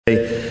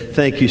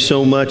thank you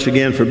so much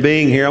again for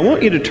being here. I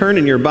want you to turn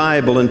in your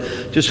Bible and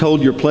just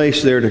hold your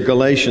place there to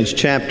Galatians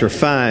chapter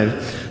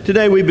 5.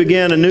 Today we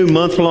began a new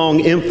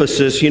month-long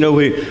emphasis. You know,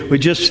 we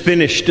just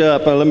finished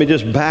up. Let me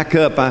just back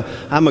up.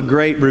 I'm a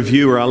great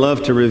reviewer. I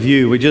love to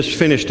review. We just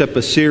finished up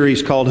a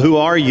series called Who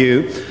Are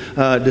You?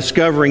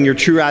 Discovering Your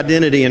True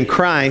Identity in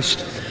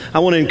Christ. I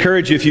want to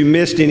encourage you, if you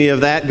missed any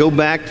of that, go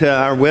back to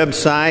our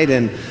website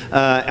and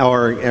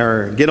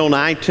or get on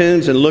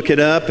iTunes and look it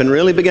up and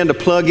really begin to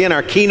plug in.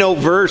 Our keynote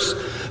verse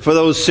for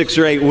those 6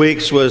 or 8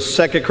 weeks was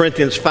 2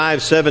 Corinthians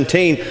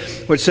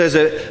 5:17, which says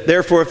that,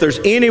 therefore, if there's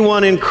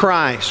anyone in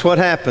Christ, what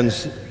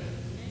happens?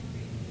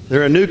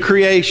 They're a new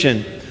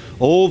creation.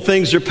 Old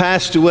things are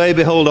passed away.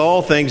 Behold,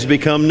 all things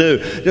become new.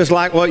 Just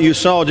like what you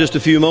saw just a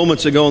few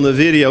moments ago in the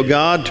video,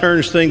 God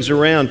turns things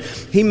around.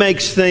 He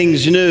makes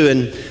things new.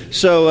 And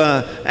so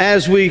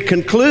as we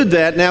conclude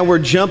that, now we're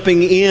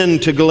jumping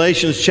into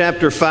Galatians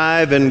chapter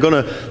 5 and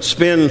going to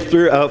spend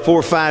 4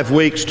 or 5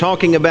 weeks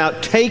talking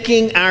about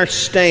taking our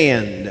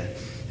stand.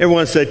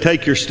 Everyone say,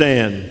 take your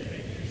stand.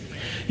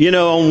 You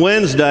know, on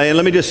Wednesday, and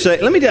I meant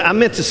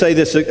to say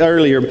this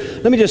earlier.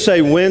 Let me just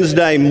say,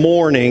 Wednesday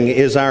morning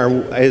is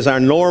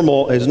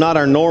not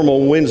our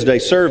normal Wednesday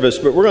service,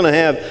 but we're going to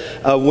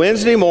have a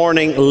Wednesday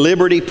morning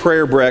Liberty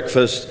Prayer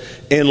Breakfast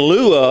in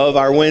lieu of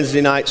our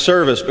Wednesday night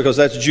service, because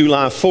that's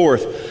July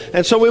 4th.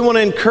 And so we want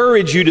to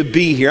encourage you to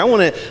be here. I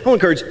want to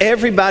encourage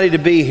everybody to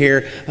be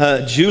here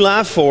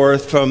July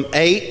 4th from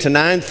 8 to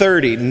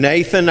 9:30.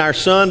 Nathan, our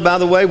son, by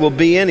the way, will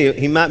be in.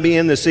 He might be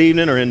in this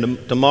evening or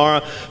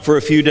tomorrow for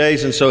a few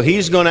days. And so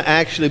he's going to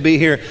actually be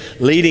here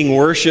leading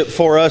worship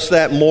for us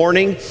that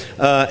morning.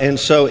 And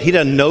so he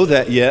doesn't know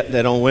that yet,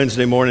 that on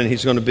Wednesday morning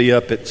he's going to be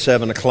up at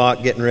 7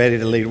 o'clock getting ready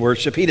to lead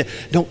worship.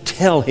 Don't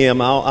tell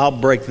him. I'll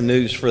break the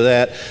news for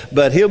that.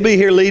 But he'll be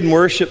here leading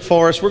worship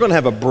for us. We're going to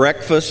have a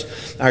breakfast.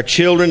 Our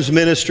children's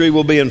ministry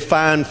will be in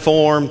fine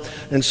form.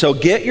 And so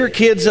get your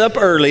kids up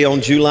early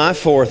on July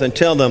 4th and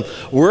tell them,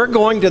 we're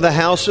going to the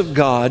house of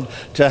God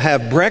to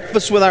have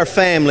breakfast with our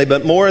family,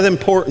 but more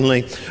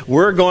importantly,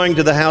 we're going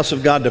to the house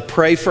of God to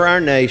pray for our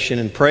nation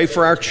and pray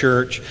for our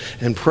church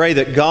and pray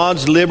that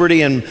God's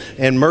liberty and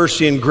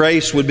mercy and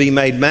grace would be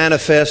made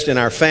manifest in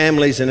our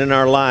families and in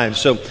our lives.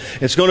 So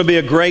it's going to be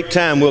a great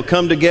time. We'll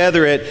come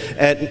together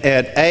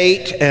at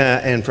 8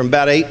 and from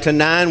about 8 to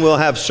 9 we'll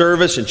have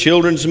service and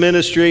children's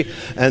ministry,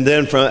 and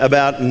then from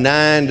about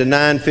 9 to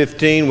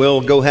 9:15 we'll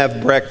go have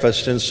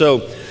breakfast. And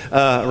so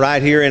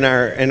right here in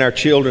our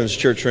children's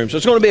church room. So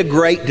it's going to be a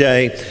great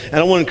day, and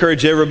I want to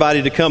encourage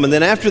everybody to come. And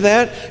then after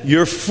that,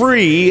 you're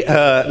free,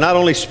 not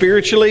only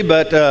spiritually,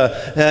 but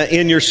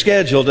in your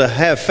schedule to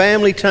have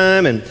family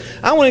time. And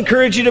I want to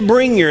encourage you to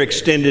bring your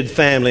extended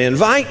family,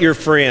 invite your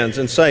friends,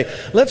 and say,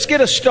 let's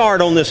get a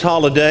start on this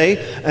holiday,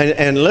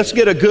 and let's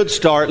get a good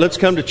start. Let's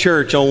come to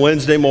church on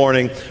Wednesday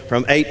morning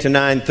from 8 to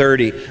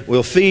 9:30.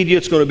 We'll feed you.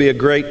 It's going to be a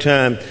great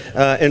time.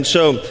 And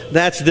so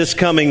that's this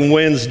coming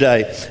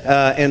Wednesday.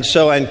 And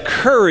so I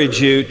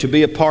encourage you to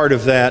be a part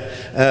of that.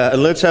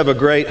 Let's have a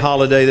great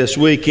holiday this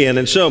weekend.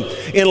 And so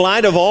in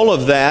light of all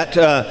of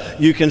that,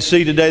 you can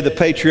see today the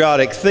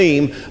patriotic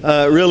theme.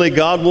 Really,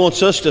 God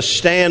wants us to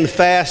stand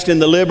fast in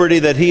the liberty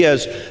that He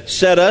has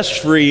set us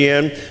free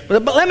in.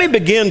 But let me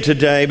begin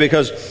today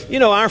because, you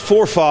know, our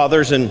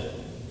forefathers, and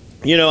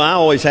you know, I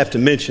always have to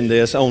mention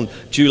this on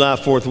July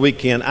 4th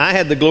weekend. I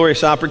had the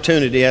glorious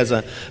opportunity as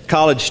a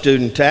college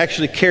student to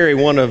actually carry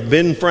one of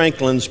Ben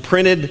Franklin's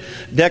printed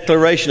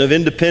Declaration of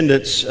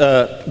Independence,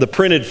 the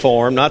printed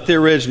form, not the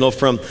original,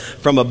 from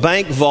a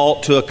bank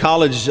vault to a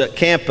college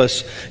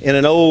campus in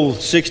an old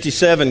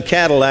 67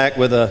 Cadillac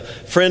with a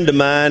friend of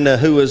mine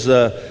who was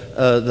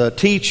the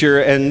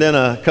teacher and then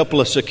a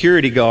couple of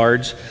security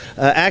guards.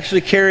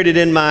 Actually carried it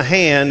in my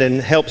hand and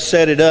helped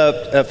set it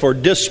up for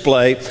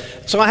display.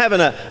 So I have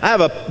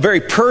a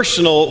very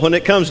personal, when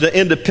it comes to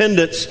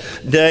Independence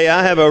Day,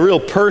 I have a real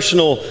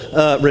personal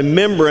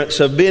remembrance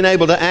of being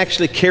able to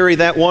actually carry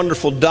that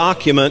wonderful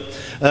document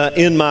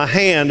in my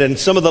hand. And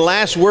some of the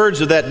last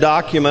words of that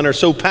document are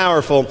so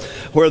powerful,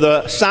 where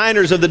the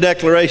signers of the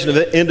Declaration of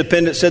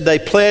Independence said they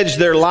pledged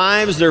their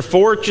lives, their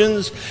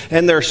fortunes,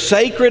 and their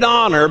sacred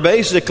honor,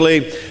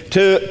 basically,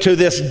 to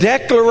this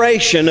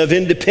Declaration of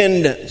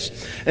Independence.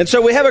 And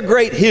so we have a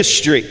great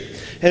history.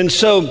 And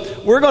so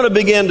we're going to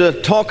begin to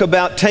talk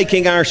about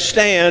taking our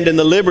stand in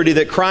the liberty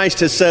that Christ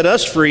has set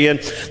us free in.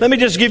 Let me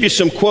just give you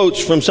some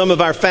quotes from some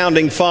of our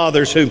founding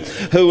fathers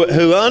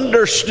who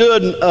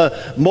understood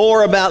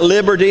more about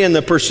liberty and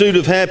the pursuit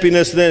of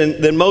happiness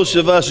than most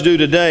of us do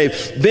today.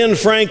 Ben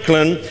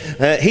Franklin,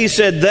 he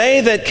said,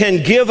 "They that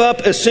can give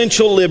up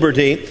essential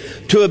liberty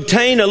to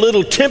obtain a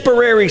little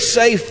temporary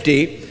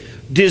safety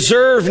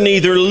deserve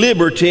neither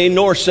liberty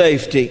nor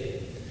safety."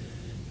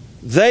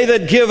 They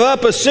that give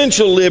up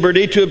essential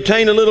liberty to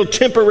obtain a little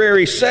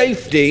temporary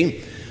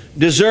safety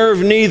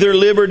deserve neither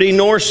liberty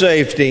nor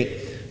safety.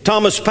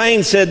 Thomas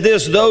Paine said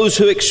this: "Those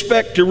who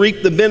expect to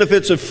reap the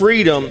benefits of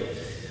freedom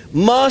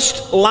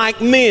must,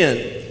 like men,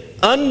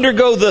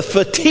 undergo the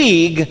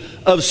fatigue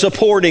of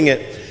supporting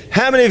it."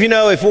 How many of you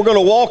know if we're going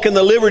to walk in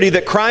the liberty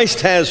that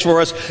Christ has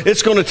for us,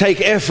 it's going to take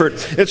effort.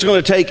 It's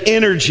going to take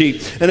energy.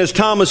 And as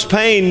Thomas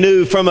Paine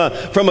knew from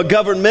a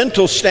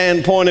governmental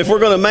standpoint, if we're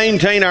going to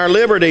maintain our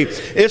liberty,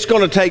 it's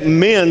going to take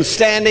men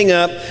standing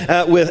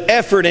up with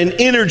effort and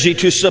energy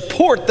to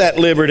support that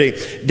liberty.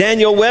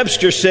 Daniel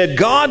Webster said,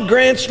 God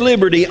grants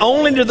liberty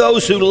only to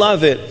those who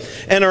love it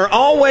and are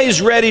always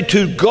ready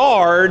to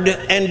guard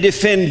and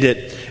defend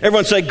it.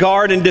 Everyone say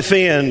guard and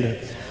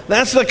defend.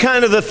 That's the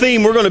kind of the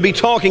theme we're going to be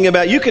talking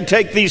about. You could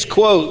take these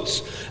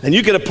quotes and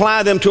you could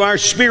apply them to our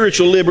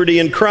spiritual liberty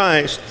in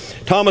Christ.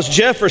 Thomas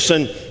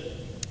Jefferson,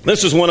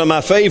 this is one of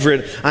my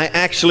favorite. I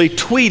actually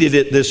tweeted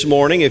it this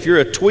morning. If you're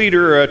a tweeter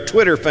or a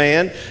Twitter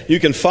fan, you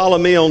can follow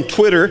me on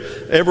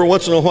Twitter. Every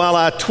once in a while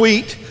I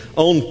tweet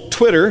on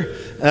Twitter.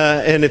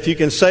 And if you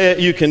can say it,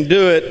 you can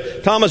do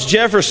it. Thomas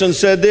Jefferson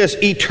said this: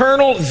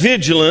 eternal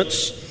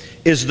vigilance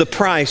is the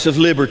price of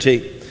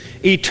liberty.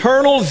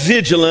 Eternal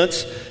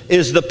vigilance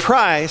is the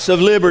price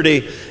of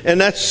liberty. And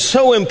that's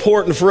so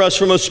important for us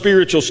from a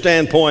spiritual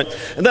standpoint.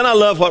 And then I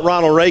love what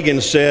Ronald Reagan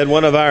said,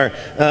 one of our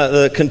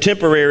the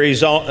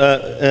contemporaries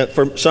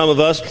for some of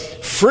us.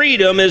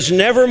 Freedom is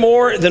never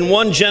more than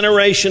one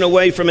generation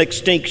away from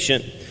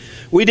extinction.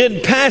 We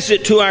didn't pass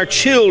it to our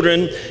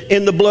children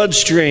in the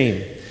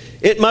bloodstream.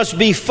 It must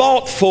be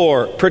fought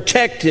for,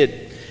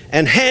 protected,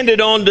 and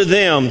handed on to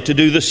them to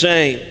do the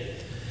same.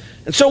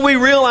 And so we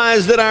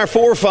realize that our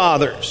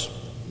forefathers,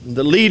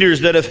 the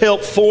leaders that have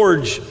helped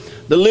forge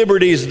the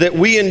liberties that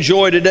we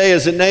enjoy today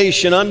as a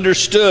nation,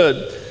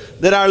 understood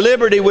that our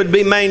liberty would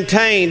be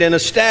maintained and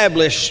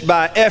established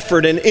by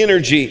effort and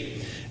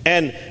energy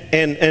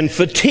and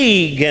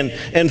fatigue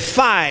and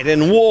fight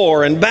and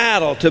war and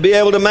battle to be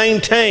able to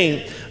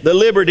maintain the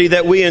liberty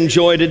that we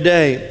enjoy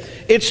today.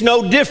 It's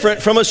no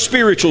different from a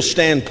spiritual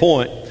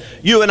standpoint.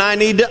 You and I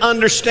need to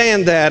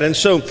understand that. And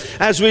so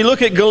as we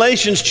look at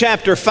Galatians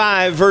chapter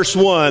 5, verse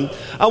 1,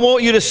 I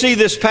want you to see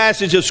this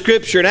passage of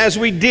Scripture. And as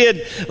we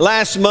did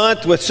last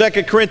month with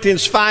 2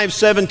 Corinthians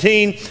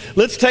 5:17,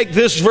 let's take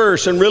this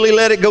verse and really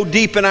let it go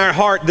deep in our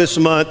heart this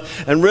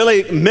month and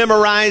really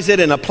memorize it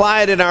and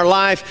apply it in our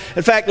life.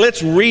 In fact,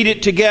 let's read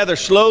it together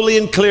slowly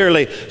and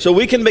clearly so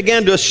we can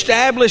begin to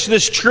establish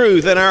this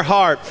truth in our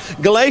heart.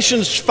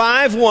 Galatians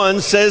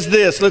 5:1 says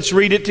this. Let's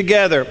read it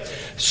together.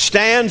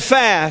 Stand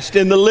fast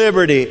in the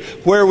liberty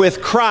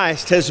wherewith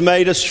Christ has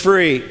made us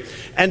free,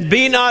 and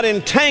be not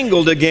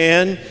entangled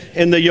again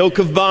in the yoke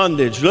of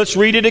bondage. Let's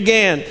read it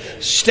again.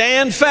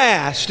 Stand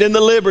fast in the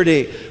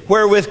liberty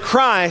wherewith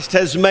Christ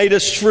has made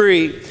us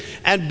free,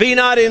 and be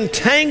not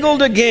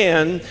entangled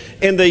again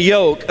in the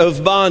yoke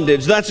of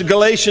bondage. That's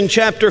Galatians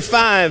chapter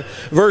 5,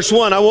 verse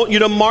 1. I want you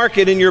to mark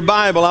it in your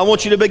Bible. I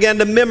want you to begin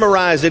to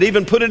memorize it.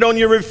 Even put it on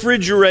your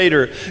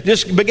refrigerator.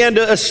 Just begin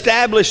to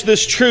establish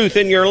this truth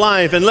in your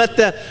life and let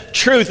the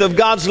truth of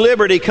God's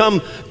liberty come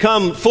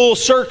full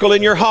circle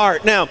in your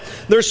heart. Now,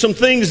 there's some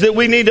things that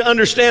we need to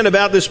understand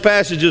about this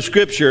passage of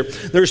Scripture.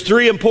 There's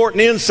three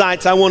important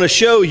insights I want to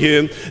show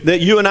you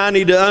that you and I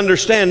need to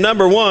understand.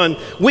 Number one,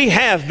 we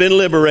have been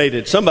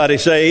liberated. Somebody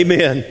say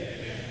amen.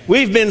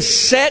 We've been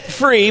set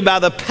free by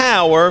the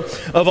power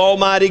of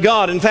Almighty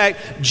God. In fact,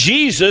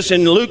 Jesus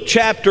in Luke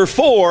chapter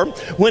 4,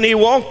 when he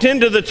walked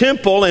into the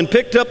temple and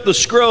picked up the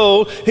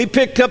scroll, he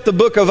picked up the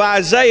book of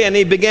Isaiah and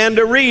he began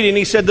to read. And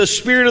he said, the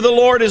Spirit of the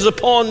Lord is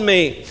upon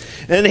me.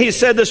 And he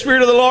said, the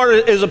Spirit of the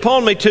Lord is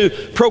upon me to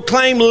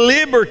proclaim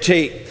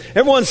liberty.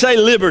 Everyone say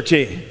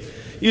liberty.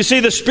 You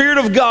see, the Spirit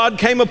of God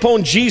came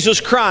upon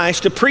Jesus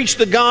Christ to preach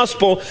the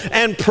gospel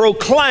and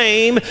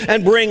proclaim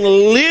and bring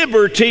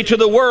liberty to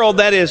the world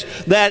that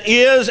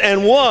is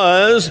and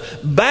was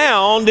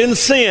bound in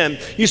sin.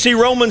 You see,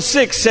 Romans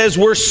 6 says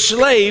we're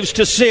slaves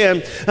to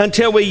sin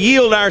until we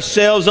yield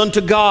ourselves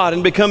unto God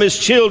and become His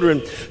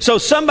children. So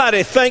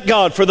somebody thank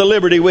God for the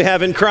liberty we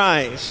have in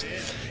Christ.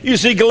 You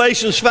see,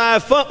 Galatians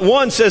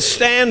 5:1 says,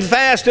 stand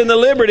fast in the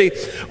liberty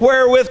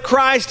wherewith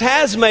Christ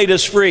has made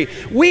us free.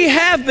 We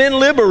have been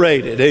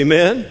liberated.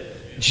 Amen.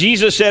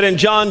 Jesus said in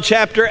John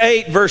chapter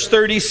 8, verse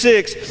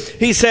 36,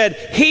 He said,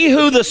 he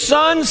who the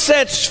Son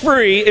sets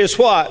free is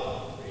what?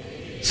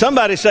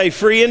 Somebody say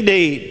free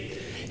indeed.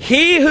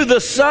 He who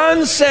the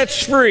Son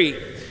sets free.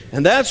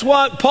 And that's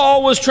what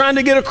Paul was trying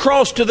to get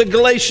across to the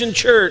Galatian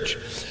church.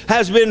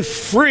 Has been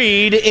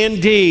freed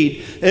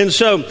indeed. And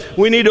so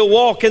we need to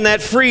walk in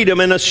that freedom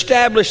and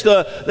establish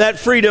that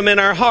freedom in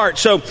our heart.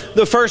 So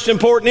the first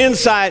important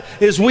insight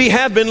is we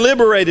have been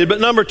liberated. But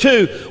number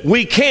two,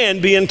 we can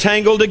be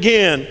entangled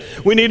again.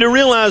 We need to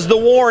realize the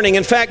warning.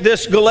 In fact,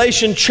 this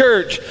Galatian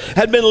church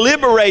had been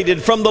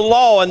liberated from the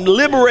law and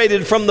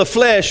liberated from the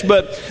flesh,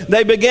 but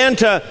they began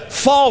to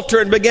falter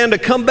and began to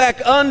come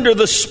back under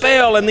the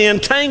spell and the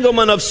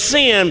entanglement of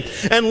sin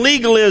and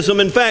legalism.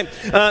 In fact,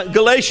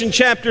 Galatians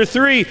chapter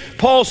 3,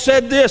 Paul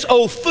said this,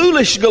 "O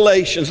foolish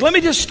Galatians." Let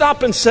me just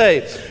stop and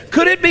say,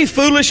 could it be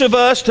foolish of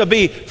us to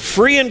be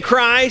free in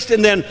Christ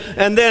and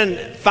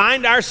then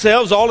find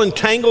ourselves all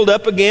entangled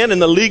up again in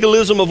the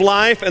legalism of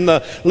life and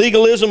the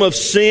legalism of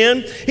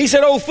sin? He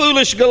said, "O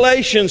foolish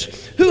Galatians,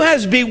 who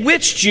has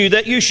bewitched you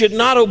that you should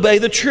not obey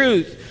the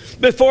truth?"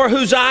 before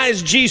whose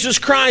eyes Jesus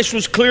Christ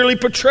was clearly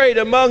portrayed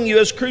among you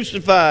as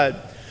crucified.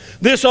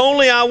 This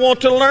only I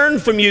want to learn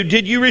from you.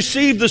 Did you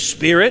receive the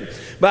Spirit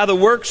by the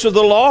works of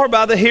the law or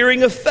by the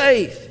hearing of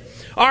faith?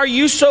 Are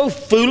you so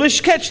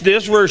foolish? Catch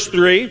this, verse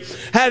 3.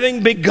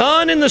 Having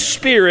begun in the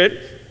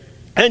Spirit,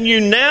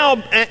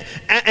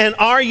 and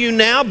are you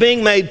now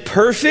being made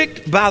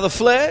perfect by the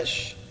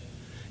flesh?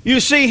 You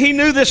see, he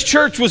knew this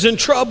church was in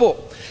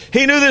trouble.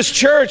 He knew this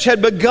church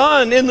had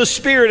begun in the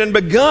Spirit and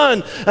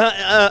begun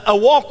a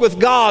walk with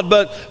God,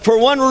 but for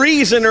one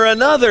reason or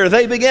another,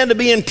 they began to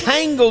be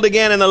entangled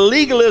again in the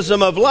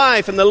legalism of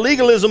life and the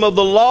legalism of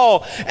the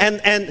law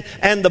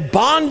and the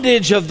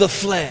bondage of the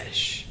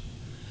flesh.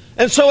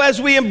 And so as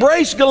we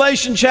embrace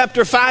Galatians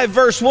chapter 5,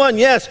 verse 1,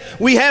 yes,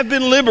 we have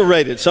been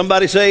liberated.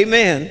 Somebody say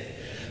amen.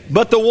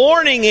 But the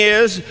warning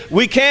is,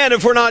 we can,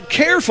 if we're not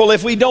careful,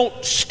 if we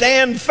don't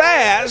stand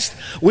fast,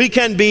 we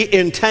can be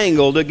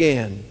entangled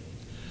again.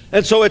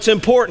 And so it's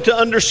important to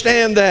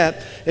understand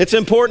that. It's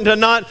important to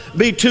not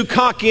be too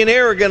cocky and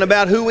arrogant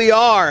about who we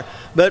are,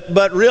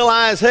 but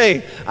realize,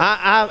 hey,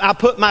 I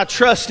put my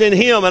trust in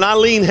Him and I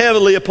lean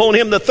heavily upon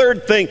Him. The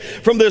third thing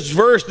from this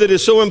verse that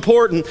is so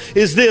important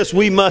is this: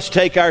 we must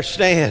take our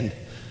stand.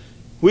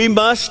 We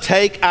must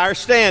take our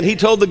stand. He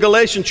told the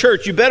Galatian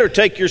church, you better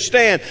take your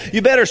stand.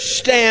 You better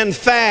stand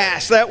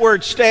fast. That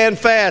word stand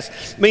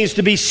fast means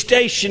to be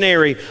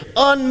stationary,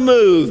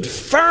 unmoved,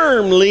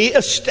 firmly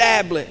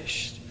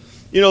established.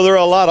 You know, there are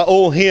a lot of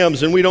old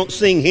hymns, and we don't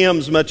sing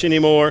hymns much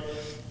anymore.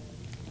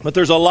 But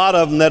there's a lot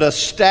of them that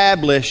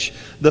establish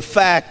the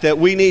fact that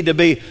we need to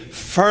be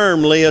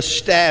firmly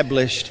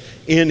established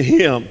in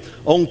Him.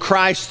 On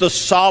Christ the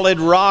solid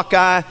rock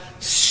I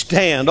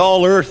stand.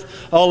 All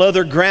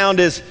other ground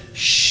is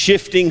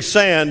shifting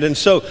sand. And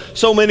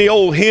so many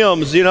old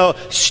hymns, you know,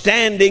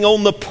 standing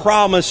on the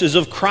promises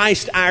of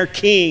Christ our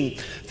King.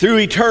 Through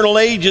eternal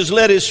ages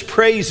let His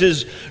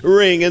praises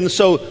ring. And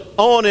so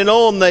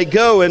on they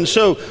go. And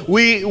so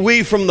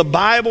we from the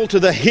Bible to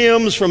the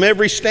hymns, from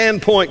every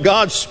standpoint,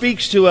 God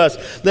speaks to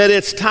us that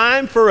it's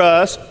time for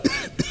us,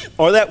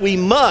 or that we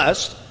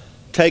must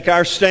take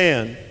our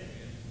stand.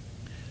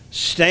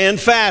 Stand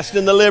fast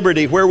in the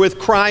liberty wherewith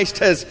Christ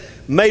has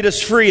made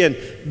us free, and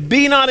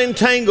be not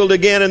entangled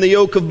again in the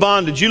yoke of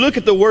bondage. You look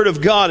at the Word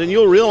of God and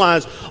you'll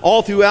realize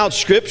all throughout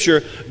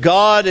Scripture,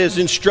 God is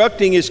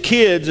instructing His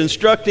kids,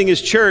 instructing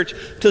His church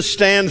to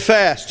stand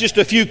fast. Just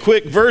a few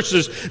quick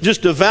verses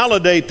just to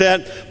validate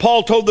that.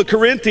 Paul told the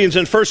Corinthians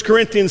in 1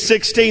 Corinthians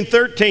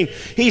 16:13,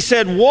 he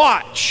said,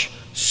 watch,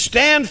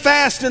 stand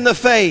fast in the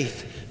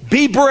faith,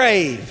 be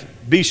brave,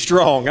 be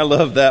strong. I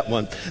love that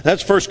one.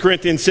 That's 1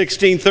 Corinthians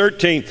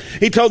 16:13.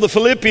 He told the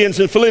Philippians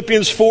in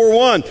Philippians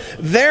 4:1,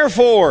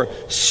 therefore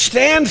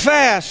stand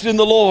fast in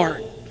the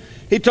Lord.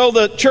 He told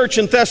the church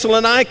in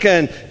Thessalonica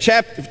in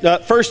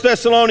 1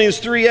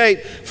 Thessalonians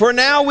 3:8, for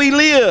now we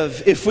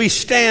live if we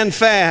stand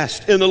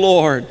fast in the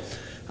Lord.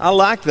 I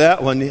like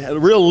that one.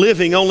 Real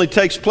living only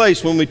takes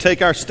place when we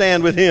take our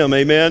stand with Him.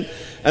 Amen.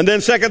 And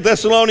then 2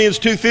 Thessalonians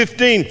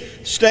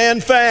 2:15,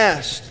 stand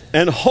fast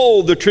and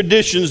hold the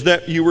traditions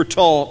that you were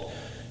taught.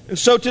 And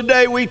so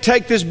today we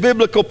take this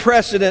biblical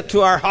precedent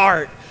to our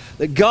heart,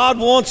 that God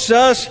wants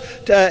us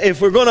to,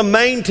 if we're going to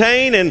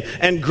maintain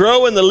and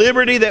grow in the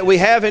liberty that we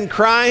have in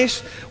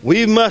Christ,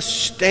 we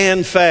must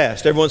stand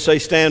fast. Everyone say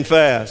stand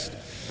fast.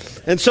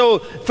 And so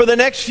for the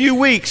next few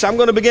weeks, I'm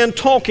going to begin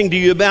talking to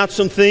you about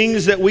some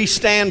things that we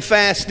stand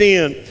fast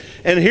in.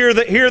 And here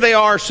they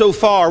are so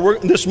far.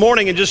 This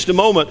morning, in just a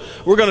moment,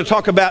 we're going to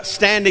talk about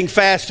standing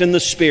fast in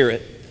the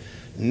Spirit.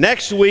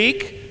 Next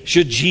week,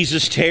 should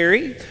Jesus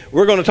tarry,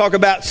 we're going to talk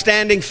about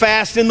standing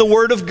fast in the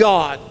Word of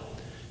God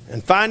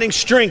and finding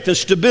strength and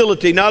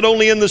stability not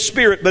only in the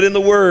Spirit but in the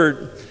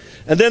Word.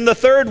 And then the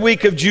third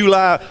week of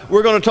July,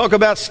 we're going to talk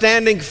about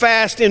standing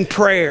fast in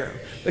prayer,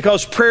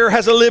 because prayer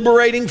has a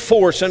liberating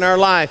force in our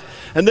life.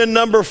 And then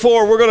number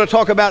 4, we're going to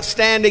talk about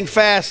standing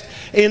fast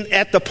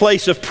at the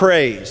place of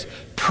praise.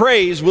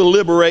 Praise will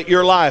liberate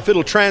your life.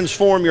 It'll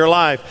transform your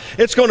life.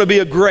 It's going to be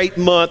a great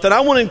month. And I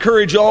want to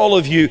encourage all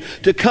of you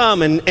to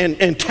come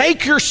and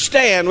take your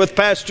stand with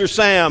Pastor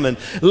Sam. And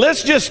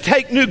let's just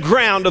take new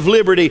ground of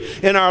liberty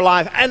in our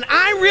life. And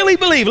I really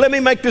believe, let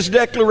me make this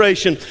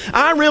declaration,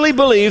 I really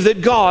believe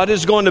that God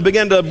is going to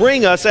begin to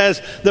bring us,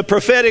 as the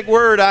prophetic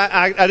word,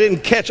 I didn't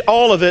catch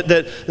all of it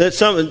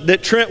that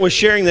Trent was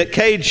sharing, that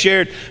Cade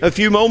shared a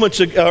few moments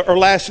ago, or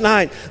last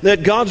night,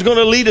 that God's going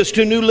to lead us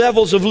to new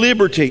levels of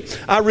liberty.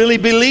 I really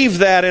believe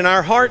that in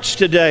our hearts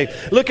today.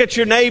 Look at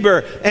your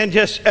neighbor and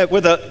just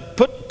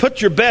put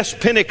your best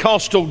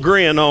Pentecostal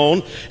grin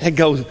on and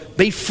go,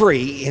 be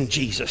free in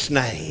Jesus'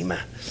 name.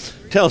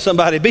 Tell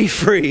somebody, be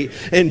free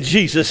in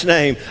Jesus'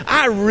 name.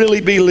 I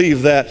really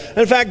believe that.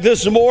 In fact,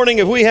 this morning,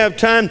 if we have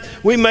time,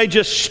 we may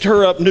just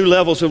stir up new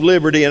levels of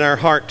liberty in our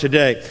heart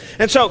today.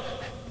 And so,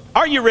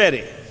 are you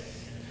ready?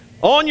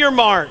 On your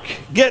mark,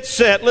 get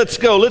set, let's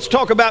go. Let's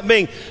talk about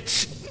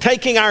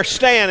taking our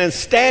stand and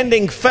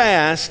standing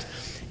fast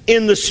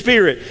in the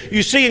Spirit.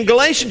 You see, in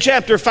Galatians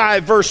chapter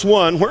 5, verse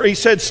 1, where he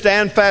said,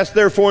 stand fast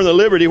therefore in the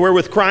liberty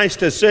wherewith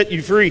Christ has set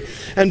you free,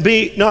 and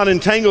be not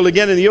entangled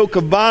again in the yoke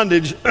of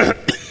bondage,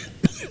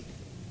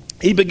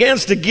 he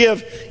begins to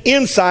give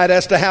insight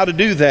as to how to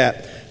do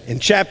that. In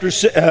chapter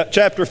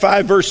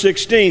 5, verse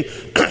 16,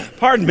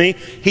 pardon me,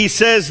 he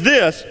says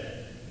this,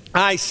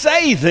 I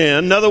say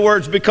then, in other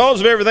words, because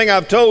of everything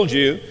I've told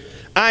you,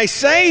 I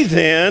say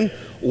then,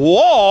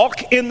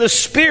 walk in the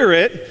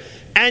Spirit,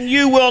 and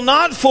you will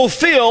not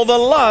fulfill the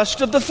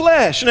lust of the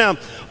flesh. Now,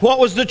 what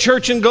was the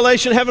church in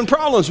Galatia having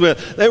problems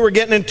with? They were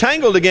getting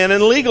entangled again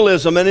in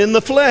legalism and in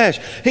the flesh.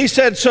 He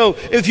said, so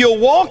if you'll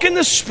walk in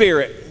the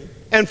Spirit,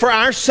 and for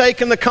our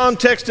sake in the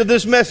context of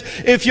this message,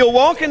 if you'll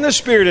walk in the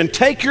Spirit and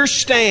take your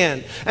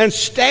stand and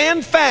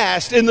stand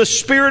fast in the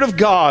Spirit of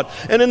God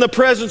and in the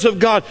presence of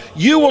God,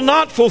 you will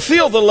not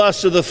fulfill the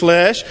lusts of the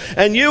flesh,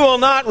 and you will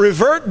not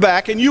revert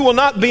back, and you will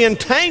not be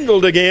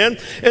entangled again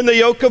in the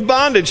yoke of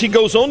bondage. He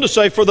goes on to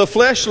say, for the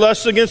flesh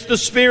lusts against the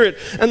Spirit,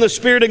 and the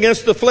Spirit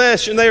against the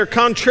flesh, and they are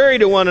contrary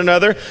to one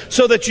another,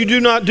 so that you do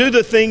not do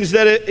the things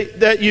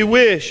that you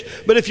wish.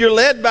 But if you're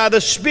led by the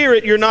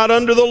Spirit, you're not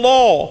under the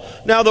law.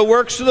 Now the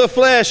works of the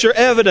flesh are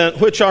evident,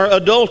 which are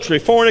adultery,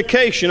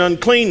 fornication,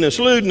 uncleanness,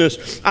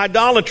 lewdness,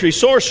 idolatry,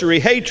 sorcery,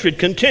 hatred,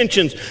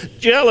 contentions,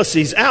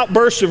 jealousies,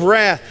 outbursts of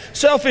wrath,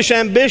 selfish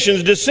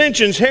ambitions,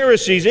 dissensions,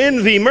 heresies,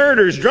 envy,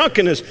 murders,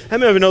 drunkenness. How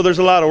many of you know there's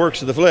a lot of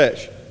works of the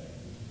flesh?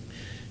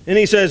 And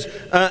he says,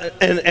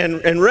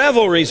 and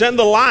revelries and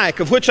the like,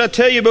 of which I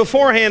tell you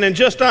beforehand, and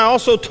just I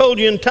also told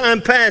you in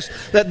time past,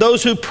 that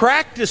those who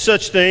practice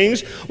such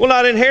things will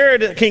not inherit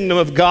the kingdom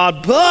of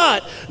God.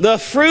 But the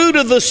fruit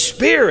of the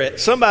Spirit,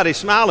 somebody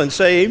smile and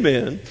say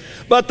amen.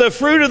 But the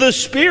fruit of the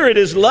Spirit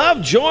is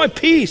love, joy,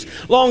 peace,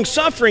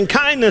 long-suffering,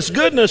 kindness,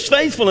 goodness,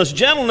 faithfulness,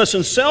 gentleness,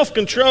 and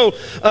self-control.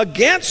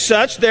 Against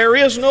such there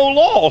is no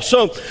law.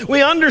 So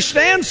we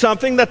understand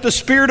something, that the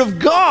Spirit of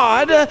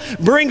God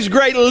brings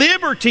great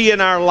liberty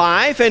in our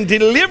life and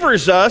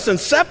delivers us and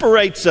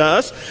separates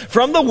us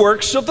from the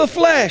works of the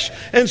flesh.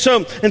 And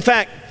so, in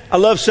fact, I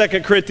love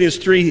 2 Corinthians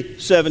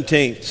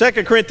 3:17.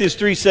 2 Corinthians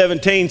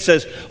 3:17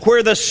 says,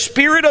 where the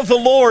Spirit of the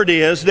Lord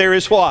is, there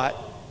is what?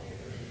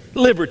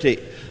 Liberty.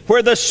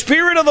 Where the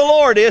Spirit of the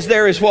Lord is,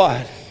 there is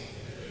what?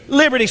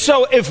 Liberty.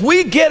 So if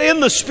we get in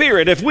the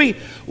Spirit, if we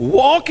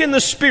walk in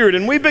the Spirit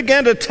and we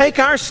begin to take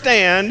our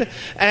stand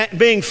at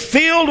being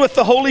filled with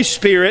the Holy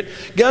Spirit,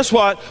 guess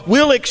what?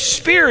 We'll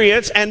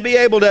experience and be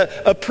able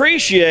to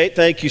appreciate,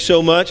 thank you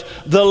so much,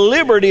 the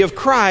liberty of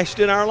Christ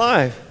in our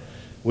life.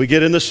 We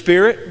get in the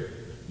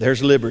Spirit,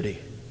 there's liberty.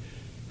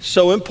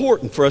 So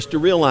important for us to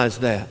realize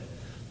that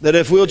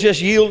if we'll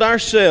just yield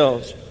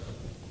ourselves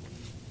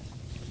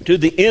to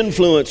the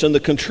influence and the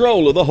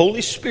control of the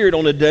Holy Spirit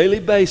on a daily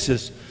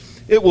basis,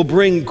 it will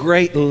bring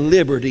great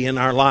liberty in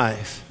our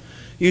life.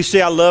 You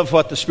see, I love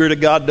what the Spirit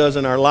of God does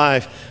in our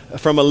life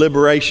from a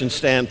liberation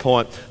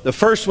standpoint. The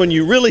first one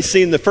you really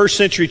see in the first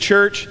century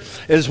church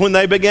is when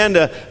they began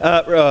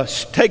to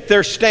take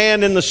their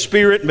stand in the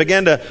Spirit and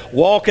began to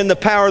walk in the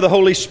power of the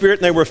Holy Spirit,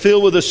 and they were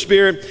filled with the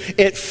Spirit.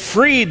 It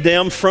freed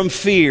them from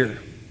fear.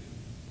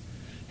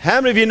 How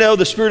many of you know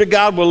the Spirit of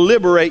God will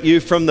liberate you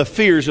from the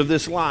fears of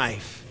this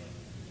life?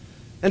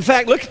 In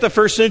fact, look at the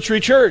first century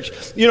church.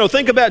 You know,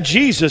 think about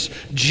Jesus.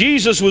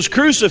 Jesus was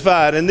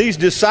crucified, and these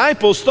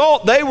disciples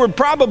thought they would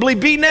probably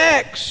be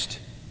next.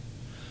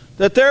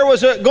 That there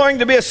was going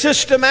to be a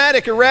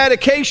systematic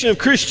eradication of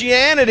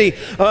Christianity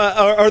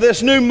or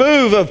this new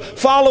move of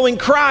following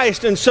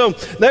Christ. And so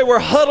they were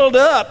huddled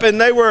up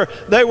and they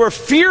were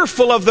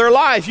fearful of their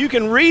life. You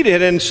can read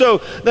it. And so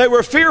they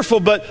were fearful,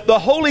 but the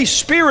Holy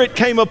Spirit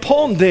came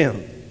upon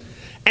them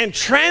and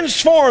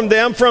transformed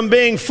them from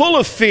being full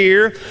of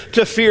fear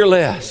to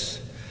fearless.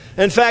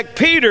 In fact,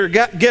 Peter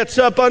gets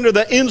up under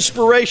the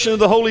inspiration of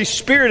the Holy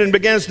Spirit and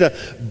begins to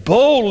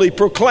boldly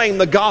proclaim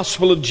the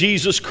gospel of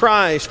Jesus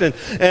Christ. And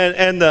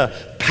the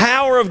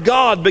power of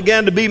God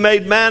began to be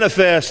made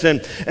manifest.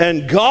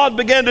 And God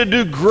began to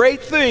do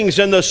great things.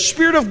 And the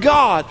Spirit of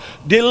God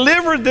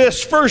delivered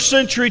this first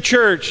century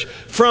church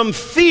from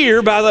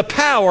fear by the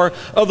power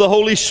of the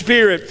Holy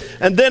Spirit.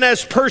 And then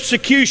as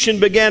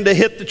persecution began to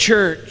hit the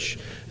church.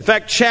 In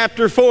fact,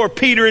 chapter 4,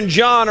 Peter and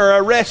John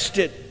are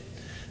arrested.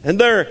 And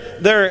they're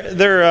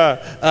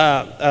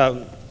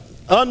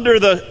under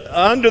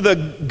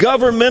the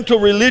governmental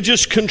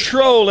religious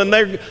control, and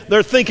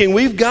they're thinking,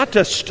 we've got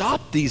to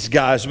stop these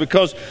guys,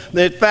 because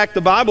in fact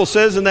the Bible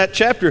says in that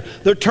chapter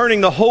they're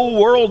turning the whole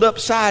world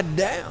upside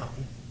down.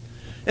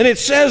 And it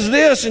says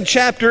this in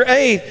chapter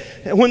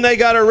 8, when they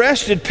got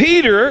arrested,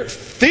 Peter,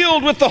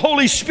 filled with the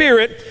Holy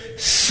Spirit,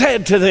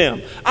 said to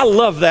them. I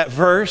love that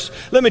verse.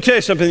 Let me tell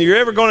you something. If you're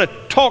ever going to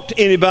talk to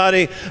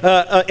anybody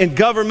in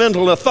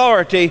governmental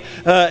authority,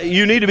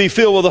 you need to be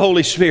filled with the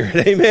Holy Spirit.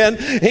 Amen.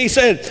 He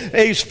said,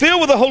 he's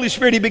filled with the Holy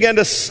Spirit. He began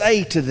to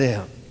say to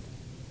them,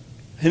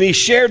 and he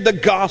shared the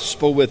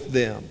gospel with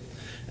them.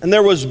 And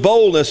there was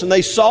boldness, and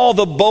they saw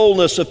the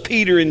boldness of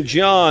Peter and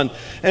John.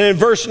 And in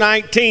verse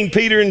 19,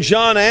 Peter and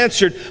John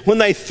answered when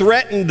they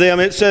threatened them.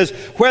 It says,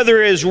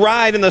 whether it is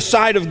right in the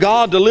sight of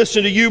God to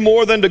listen to you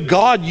more than to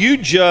God, you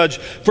judge.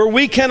 For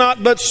we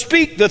cannot but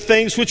speak the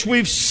things which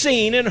we've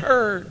seen and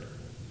heard.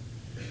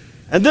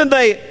 And then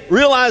they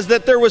realized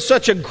that there was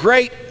such a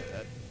great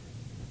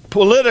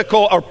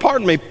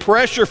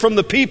pressure from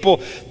the people.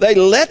 They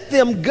let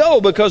them go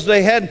because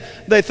they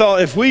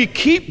thought if we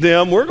keep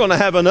them, we're going to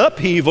have an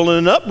upheaval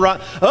and an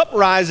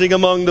uprising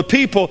among the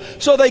people.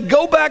 So they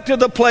go back to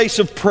the place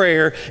of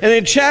prayer. And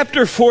in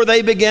chapter 4,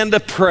 they began to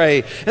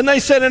pray. And they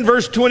said in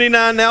verse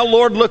 29, now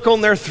Lord, look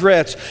on their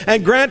threats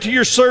and grant to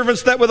your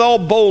servants that with all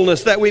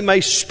boldness that we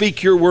may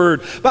speak your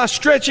word by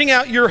stretching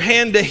out your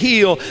hand to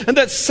heal, and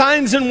that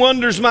signs and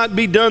wonders might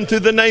be done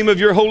through the name of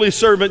your holy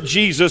servant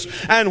Jesus.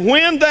 And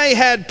when they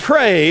had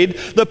prayed,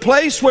 the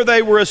place where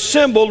they were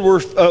assembled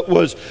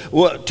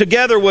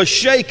together was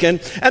shaken,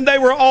 and they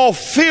were all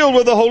filled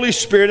with the Holy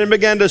Spirit and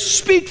began to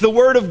speak the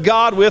word of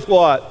God with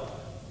what?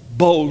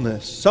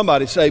 Boldness.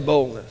 Somebody say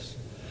boldness.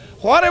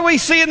 What do we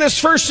see in this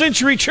first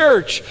century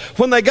church?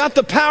 When they got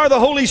the power of the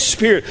Holy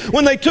Spirit,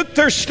 when they took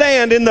their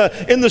stand in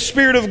the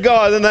Spirit of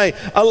God, and they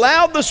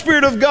allowed the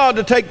Spirit of God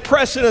to take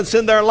precedence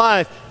in their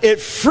life, it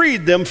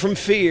freed them from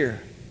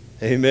fear.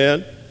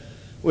 Amen.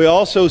 We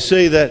also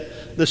see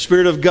that the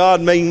Spirit of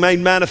God being made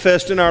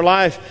manifest in our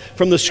life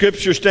from the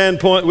Scripture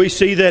standpoint, we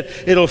see that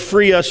it'll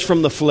free us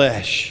from the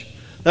flesh.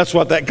 That's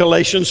what that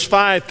Galatians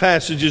 5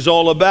 passage is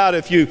all about.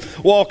 If you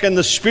walk in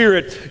the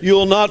Spirit,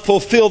 you'll not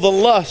fulfill the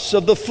lusts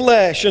of the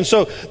flesh. And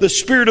so the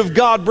Spirit of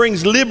God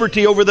brings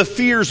liberty over the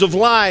fears of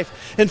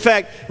life. In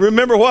fact,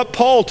 remember what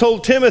Paul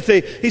told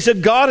Timothy. He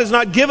said, God has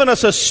not given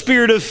us a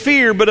spirit of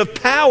fear, but of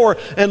power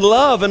and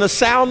love and a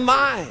sound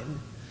mind.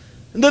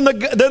 And then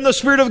the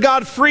Spirit of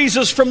God frees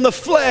us from the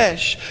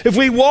flesh. If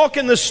we walk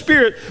in the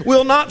Spirit,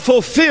 we'll not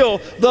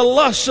fulfill the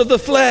lusts of the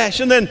flesh.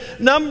 And then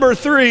number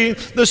 3,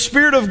 the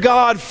Spirit of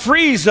God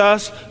frees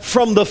us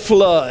from the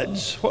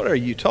floods. What are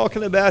you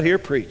talking about here,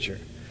 preacher?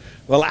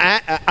 Well,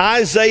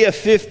 Isaiah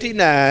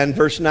 59,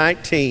 verse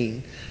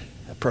 19,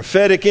 a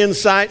prophetic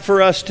insight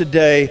for us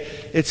today.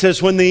 It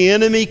says, when the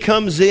enemy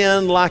comes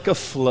in like a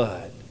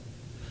flood.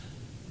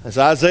 That's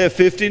Isaiah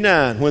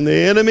 59. When the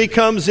enemy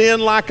comes in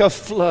like a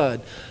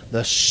flood,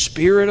 the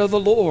Spirit of the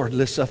Lord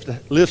lifts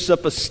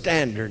up a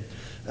standard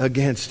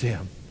against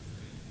him.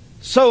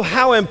 So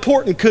how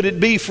important could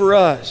it be for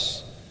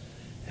us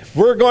if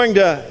we're going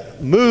to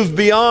move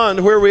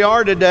beyond where we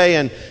are today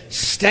and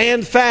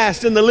stand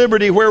fast in the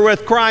liberty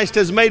wherewith Christ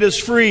has made us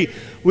free?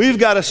 We've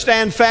got to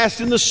stand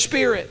fast in the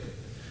Spirit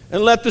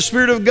and let the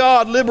Spirit of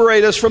God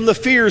liberate us from the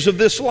fears of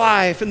this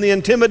life and the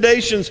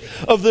intimidations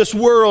of this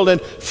world,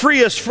 and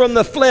free us from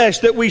the flesh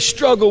that we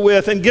struggle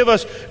with, and give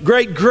us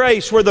great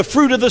grace where the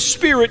fruit of the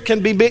Spirit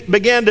can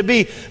begin to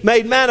be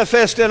made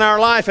manifest in our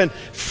life, and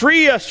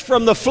free us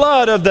from the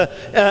flood of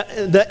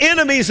the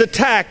enemy's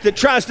attack that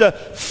tries to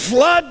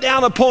flood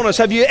down upon us.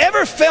 Have you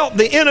ever felt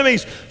the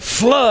enemy's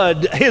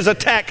flood, his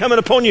attack coming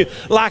upon you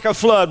like a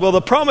flood? Well,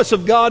 the promise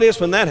of God is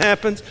when that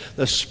happens,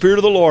 the Spirit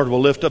of the Lord will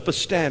lift up a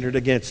standard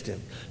against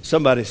him.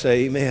 Somebody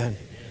say amen.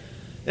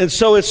 And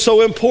so it's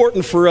so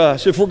important for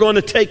us, if we're going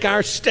to take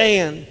our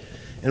stand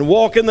and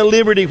walk in the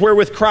liberty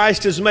wherewith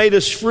Christ has made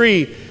us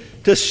free,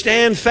 to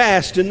stand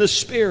fast in the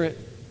Spirit.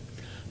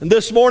 And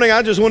this morning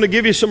I just want to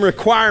give you some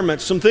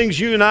requirements, some things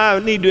you and I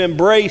need to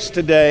embrace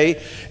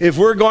today if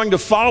we're going to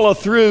follow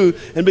through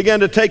and begin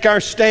to take our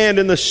stand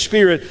in the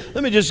Spirit.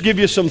 Let me just give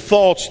you some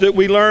thoughts that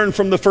we learned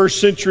from the first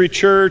century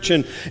church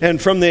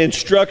and from the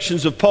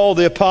instructions of Paul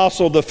the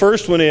Apostle. The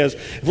first one is,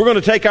 if we're going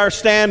to take our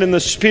stand in the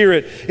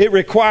Spirit, it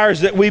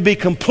requires that we be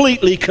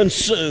completely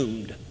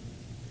consumed.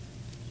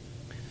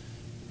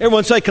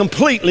 Everyone say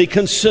completely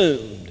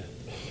consumed.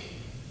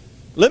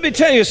 Let me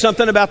tell you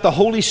something about the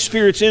Holy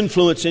Spirit's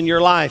influence in your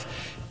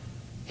life.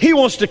 He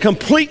wants to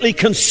completely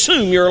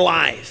consume your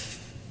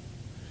life.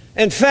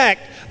 In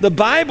fact, the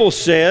Bible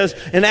says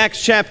in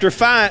Acts chapter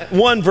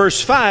 1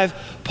 verse 5,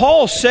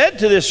 Paul said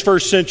to this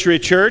first century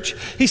church,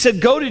 he said,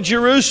 go to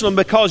Jerusalem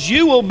because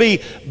you will be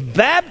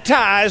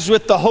baptized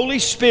with the Holy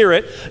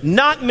Spirit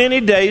not many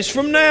days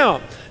from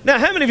now. Now,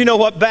 how many of you know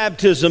what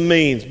baptism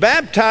means?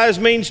 Baptize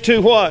means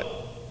to what?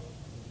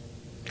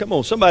 Come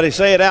on, somebody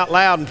say it out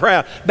loud and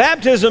proud.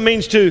 Baptism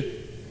means to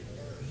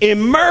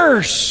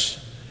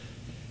immerse.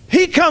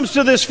 He comes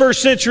to this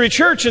first century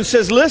church and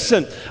says,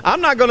 listen,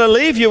 I'm not going to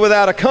leave you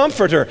without a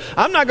comforter.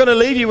 I'm not going to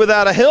leave you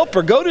without a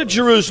helper. Go to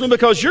Jerusalem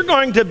because you're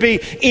going to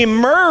be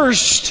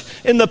immersed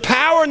in the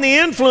power and the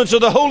influence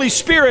of the Holy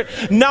Spirit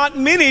not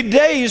many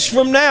days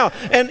from now.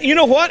 And you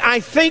know what? I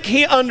think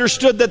he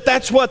understood that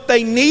that's what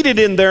they needed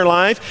in their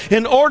life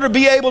in order to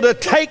be able to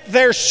take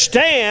their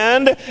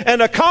stand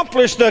and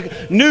accomplish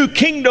the new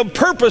kingdom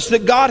purpose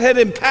that God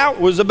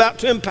was about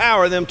to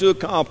empower them to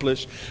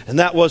accomplish. And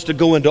that was to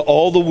go into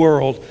all the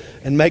world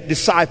and make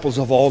disciples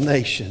of all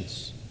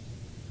nations.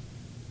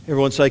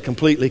 Everyone say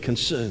completely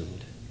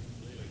consumed.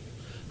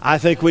 I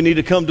think we need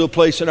to come to a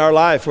place in our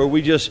life where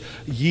we just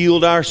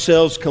yield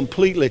ourselves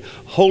completely.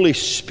 Holy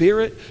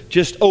Spirit,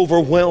 just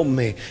overwhelm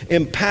me,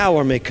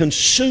 empower me,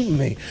 consume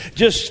me,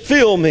 just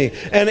fill me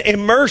and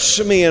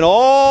immerse me in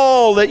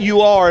all that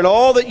you are and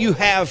all that you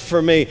have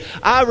for me.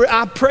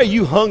 I pray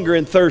you hunger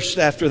and thirst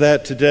after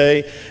that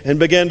today and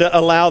begin to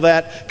allow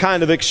that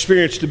kind of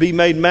experience to be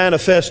made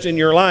manifest in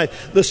your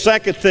life. The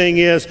second thing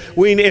is,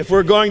 if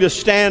we're going to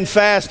stand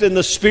fast in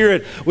the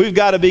Spirit, we've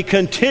got to be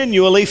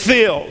continually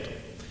filled.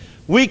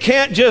 We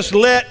can't just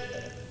let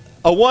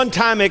a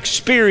one-time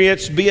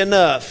experience be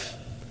enough.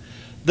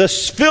 The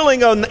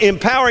filling and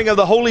empowering of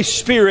the Holy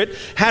Spirit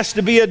has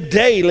to be a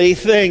daily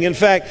thing. In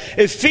fact,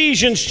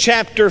 Ephesians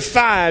chapter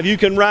 5, you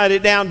can write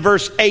it down,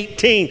 verse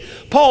 18.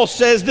 Paul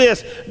says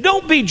this,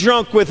 "Don't be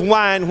drunk with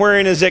wine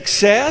wherein is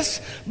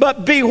excess,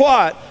 but be"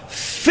 what?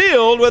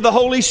 "Filled with the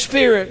Holy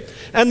Spirit."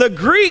 And the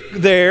Greek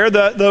there,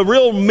 the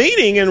real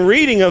meaning and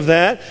reading of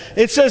that,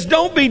 it says,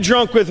 don't be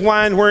drunk with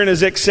wine wherein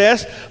is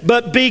excess,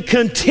 but be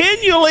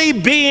continually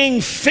being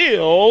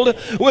filled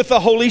with the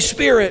Holy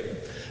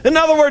Spirit. In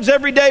other words,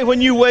 every day when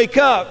you wake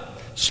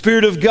up,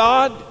 Spirit of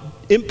God,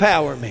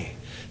 empower me.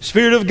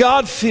 Spirit of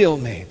God, fill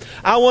me.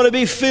 I want to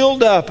be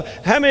filled up.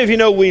 How many of you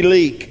know we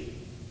leak?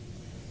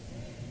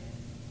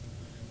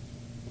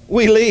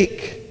 We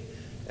leak.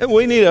 And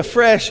we need a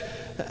fresh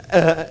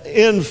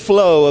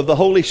inflow of the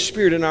Holy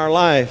Spirit in our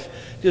life,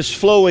 just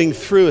flowing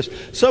through us.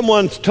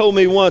 Someone told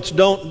me once,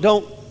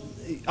 don't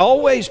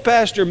always,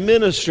 pastor,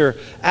 minister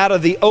out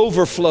of the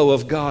overflow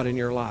of God in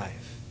your life.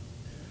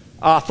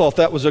 I thought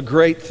that was a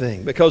great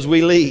thing because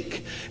we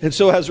leak. And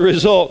so as a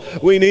result,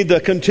 we need the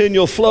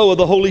continual flow of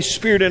the Holy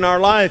Spirit in our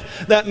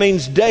life. That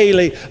means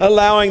daily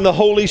allowing the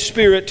Holy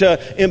Spirit to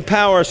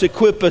empower us,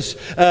 equip us,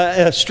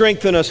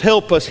 strengthen us,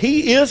 help us.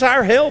 He is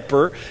our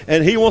helper,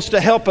 and He wants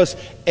to help us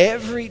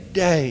every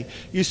day.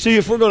 You see,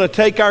 if we're going to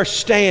take our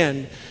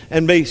stand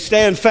and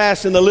stand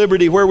fast in the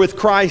liberty wherewith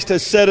Christ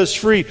has set us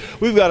free,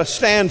 we've got to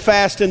stand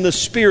fast in the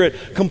Spirit,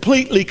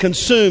 completely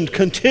consumed,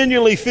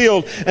 continually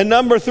filled. And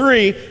number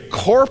 3,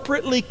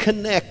 corporately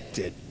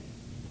connected.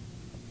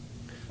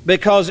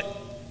 Because,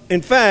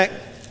 in fact,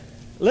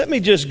 let me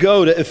just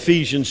go to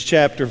Ephesians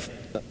chapter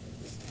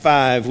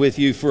 5 with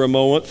you for a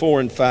moment, 4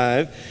 and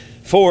 5.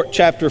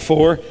 Chapter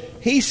 4.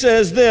 He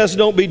says this,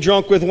 don't be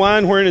drunk with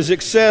wine wherein is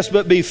excess,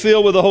 but be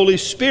filled with the Holy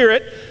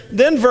Spirit.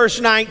 Then verse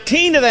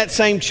 19 of that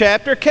same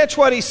chapter, catch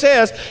what he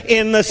says,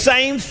 in the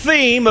same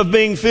theme of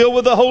being filled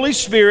with the Holy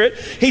Spirit.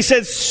 He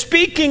said,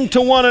 speaking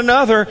to one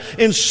another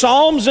in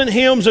psalms and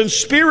hymns and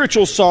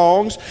spiritual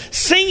songs,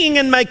 singing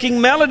and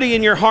making melody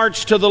in your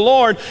hearts to the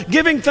Lord,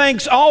 giving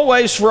thanks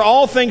always for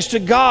all things to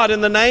God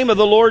in the name of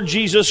the Lord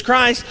Jesus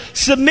Christ,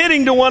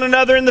 submitting to one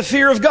another in the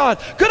fear of God.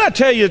 Could I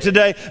tell you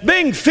today,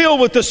 being filled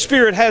with the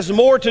Spirit has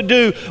more to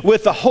do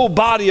with the whole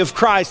body of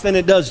Christ than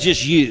it does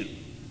just you.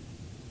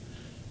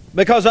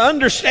 Because I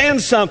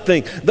understand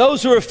something.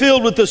 Those who are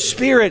filled with the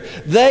Spirit,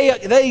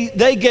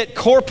 they get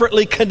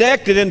corporately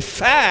connected. In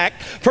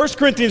fact, 1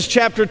 Corinthians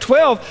chapter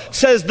 12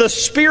 says the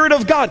Spirit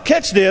of God,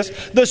 catch this,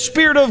 the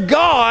Spirit of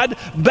God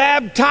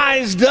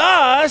baptized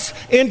us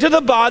into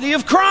the body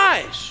of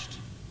Christ.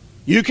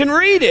 You can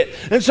read it.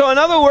 And so in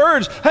other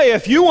words, hey,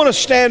 if you want to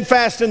stand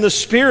fast in the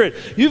Spirit,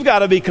 you've got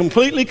to be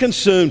completely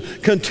consumed,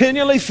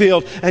 continually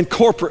filled, and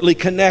corporately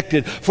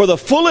connected for the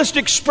fullest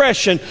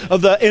expression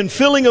of the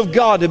infilling of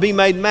God to be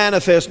made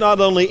manifest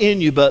not only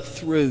in you, but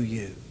through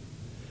you.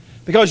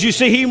 Because you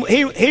see,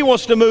 He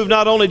wants to move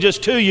not only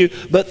just to you,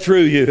 but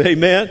through you.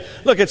 Amen?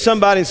 Look at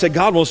somebody and say,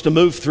 God wants to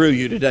move through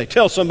you today.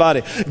 Tell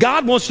somebody,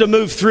 God wants to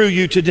move through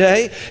you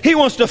today. He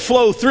wants to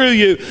flow through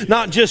you,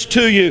 not just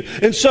to you.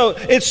 And so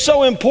it's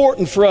so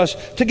important for us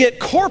to get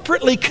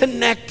corporately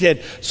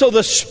connected so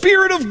the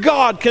Spirit of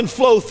God can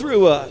flow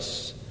through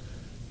us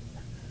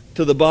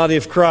to the body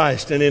of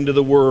Christ and into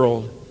the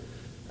world.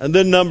 And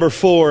then number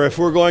 4, if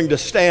we're going to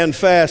stand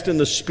fast in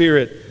the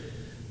Spirit,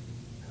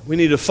 we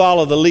need to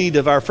follow the lead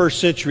of our first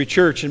century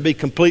church and be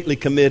completely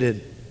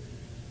committed.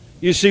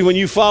 You see, when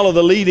you follow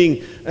the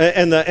leading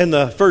and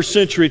the first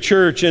century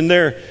church and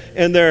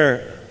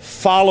they're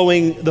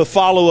following the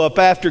follow-up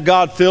after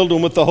God filled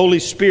them with the Holy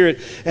Spirit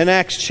in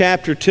Acts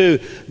chapter 2,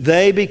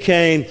 they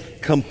became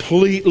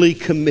completely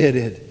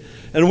committed.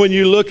 And when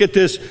you look at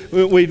this,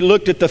 we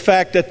looked at the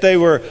fact that they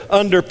were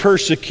under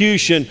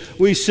persecution.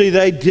 We see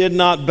they did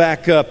not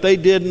back up. They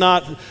did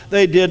not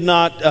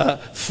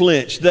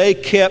flinch. They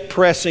kept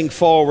pressing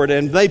forward,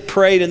 and they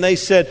prayed and they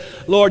said,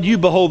 Lord, you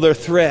behold their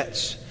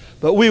threats,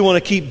 but we want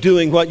to keep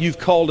doing what you've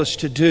called us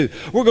to do.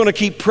 We're going to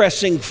keep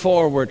pressing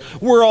forward.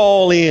 We're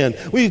all in.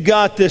 We've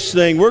got this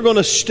thing. We're going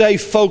to stay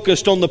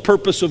focused on the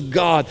purpose of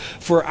God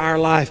for our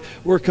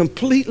life. We're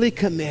completely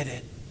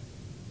committed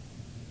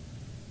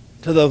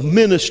to the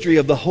ministry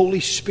of the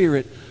Holy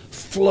Spirit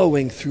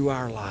flowing through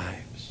our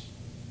lives.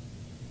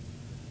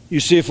 You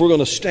see, if we're going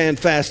to stand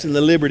fast in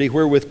the liberty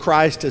wherewith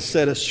Christ has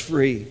set us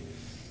free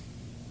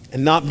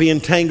and not be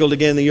entangled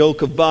again in the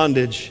yoke of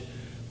bondage,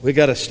 we've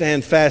got to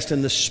stand fast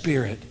in the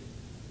Spirit.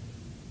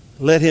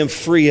 Let Him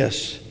free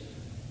us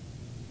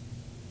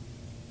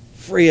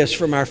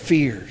from our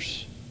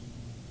fears.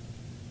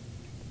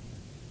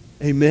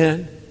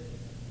 Amen.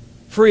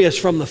 Free us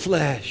from the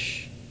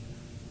flesh.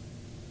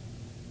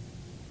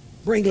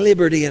 Bring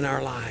liberty in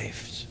our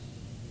lives.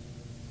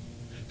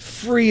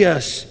 Free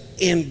us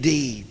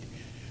indeed.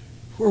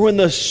 Where when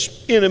the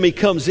enemy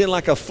comes in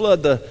like a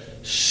flood, the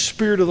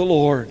Spirit of the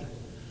Lord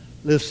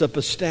lifts up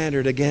a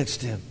standard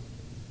against him.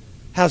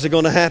 How's it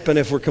going to happen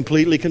if we're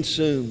completely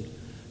consumed,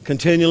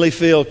 continually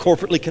filled,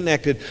 corporately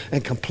connected,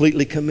 and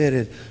completely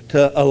committed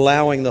to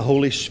allowing the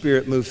Holy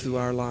Spirit move through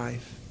our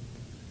life?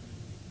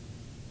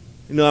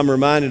 You know, I'm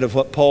reminded of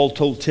what Paul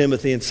told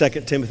Timothy in 2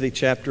 Timothy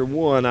chapter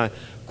 1. I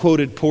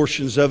quoted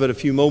portions of it a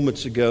few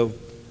moments ago.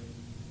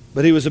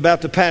 But he was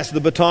about to pass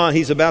the baton.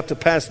 He's about to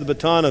pass the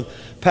baton of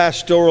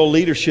pastoral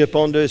leadership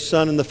onto his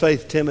son in the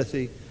faith,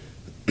 Timothy.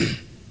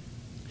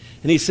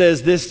 And he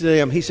says this to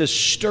him. He says,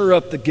 stir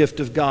up the gift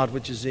of God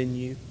which is in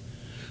you,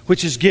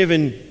 which is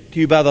given to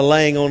you by the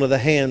laying on of the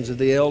hands of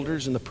the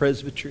elders and the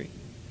presbytery.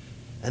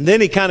 And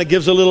then he kind of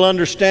gives a little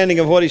understanding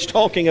of what he's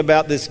talking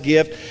about, this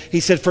gift. He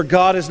said, for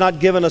God has not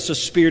given us a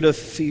spirit of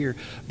fear,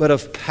 but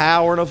of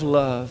power and of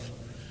love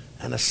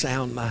and a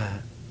sound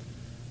mind.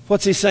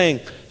 What's he saying?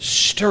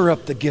 Stir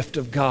up the gift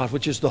of God,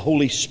 which is the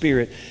Holy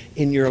Spirit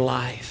in your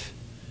life.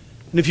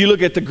 And if you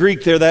look at the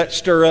Greek there, that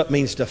stir up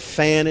means to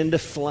fan into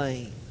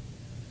flame.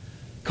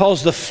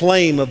 Cause the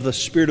flame of the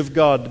Spirit of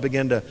God to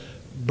begin to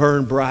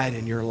burn bright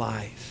in your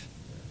life.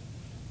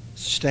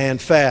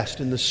 Stand fast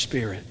in the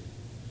Spirit.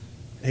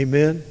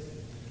 Amen.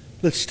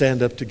 Let's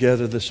stand up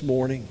together this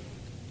morning.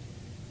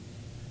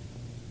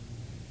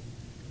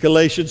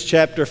 Galatians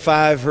chapter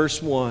 5,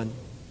 verse 1.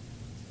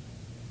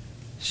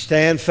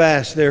 Stand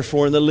fast,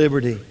 therefore, in the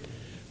liberty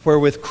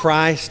wherewith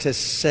Christ has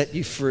set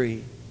you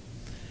free.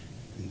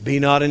 Be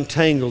not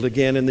entangled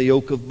again in the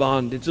yoke of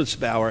bondage. Let's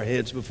bow our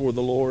heads before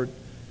the Lord.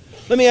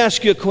 Let me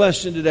ask you a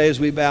question today as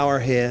we bow our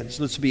heads.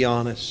 Let's be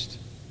honest.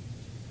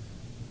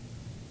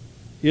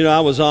 You know, I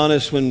was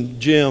honest when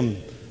Jim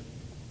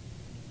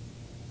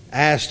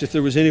asked if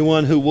there was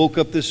anyone who woke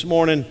up this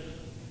morning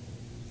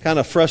kind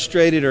of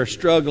frustrated or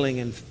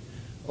struggling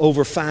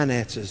over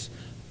finances.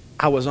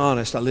 I was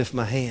honest. I lift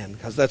my hand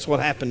because that's what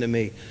happened to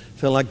me. I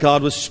felt like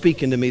God was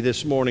speaking to me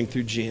this morning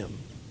through Jim.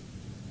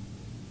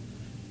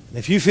 And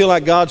if you feel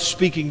like God's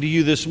speaking to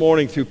you this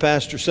morning through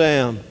Pastor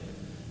Sam,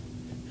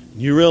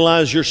 you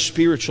realize your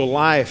spiritual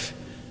life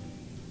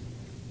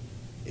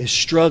is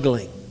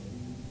struggling,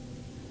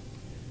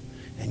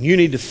 and you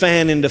need to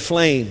fan into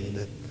flame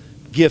the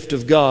gift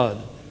of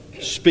God,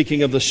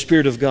 speaking of the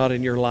Spirit of God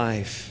in your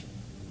life.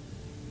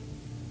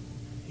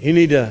 You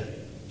need to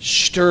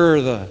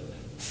stir the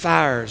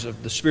fires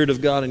of the Spirit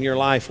of God in your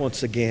life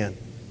once again.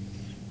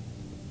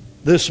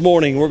 This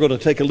morning we're going to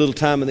take a little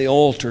time in the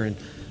altar and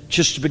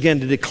just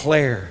begin to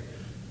declare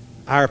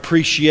our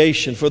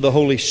appreciation for the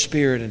Holy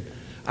Spirit and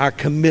our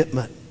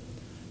commitment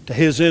to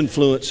His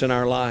influence in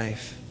our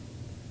life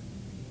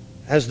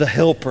as the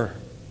helper,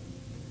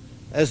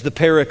 as the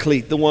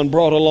paraclete, the one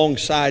brought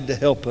alongside to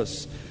help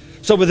us.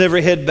 So with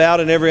every head bowed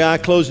and every eye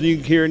closed, and you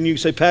can hear and you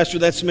can say, Pastor,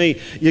 that's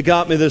me. You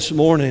got me this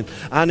morning.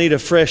 I need a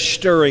fresh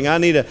stirring. I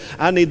need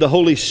the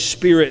Holy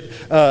Spirit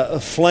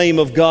flame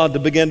of God to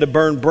begin to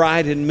burn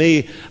bright in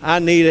me. I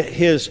need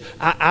His.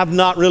 I've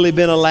not really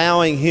been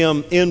allowing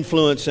Him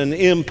influence and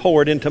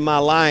import into my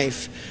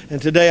life.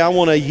 And today I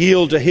want to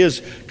yield to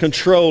His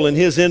control and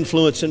His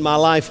influence in my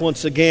life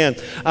once again.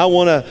 I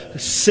want to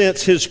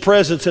sense His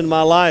presence in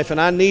my life,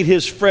 and I need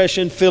His fresh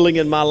infilling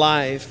in my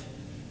life,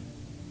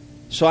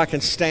 so I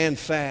can stand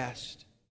fast.